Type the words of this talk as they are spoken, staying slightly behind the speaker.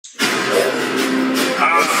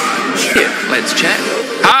Yeah, let's chat.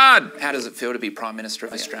 Hard! How does it feel to be Prime Minister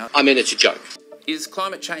of Australia? I mean, it's a joke. Is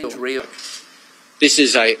climate change real? This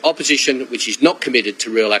is an opposition which is not committed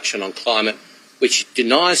to real action on climate, which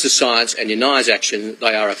denies the science and denies action.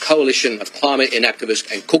 They are a coalition of climate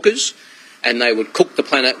inactivists and cookers, and they would cook the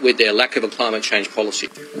planet with their lack of a climate change policy.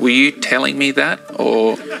 Were you telling me that,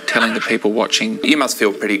 or telling the people watching? You must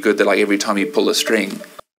feel pretty good that, like, every time you pull a string.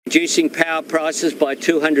 Reducing power prices by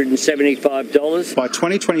 $275. By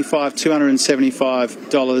 2025,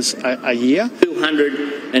 $275 a year.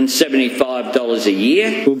 $275 a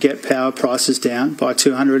year. We'll get power prices down by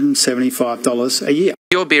 $275 a year.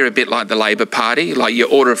 Your beer a bit like the Labor Party, like you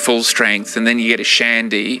order a full strength and then you get a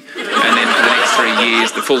shandy, and then for the next 3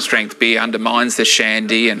 years the full strength beer undermines the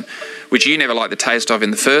shandy, and which you never liked the taste of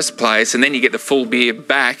in the first place, and then you get the full beer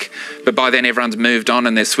back, but by then everyone's moved on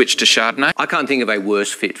and they're switched to Chardonnay. I can't think of a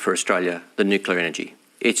worse fit for Australia than nuclear energy.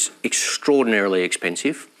 It's extraordinarily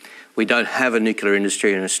expensive. We don't have a nuclear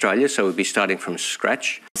industry in Australia, so we'd be starting from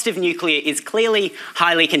scratch. The cost of nuclear is clearly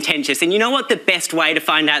highly contentious, and you know what the best way to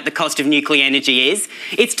find out the cost of nuclear energy is?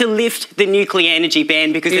 It's to lift the nuclear energy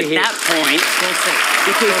ban, because at that point,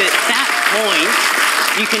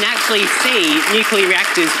 you can actually see nuclear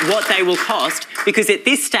reactors, what they will cost, because at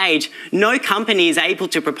this stage, no company is able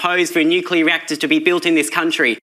to propose for nuclear reactors to be built in this country.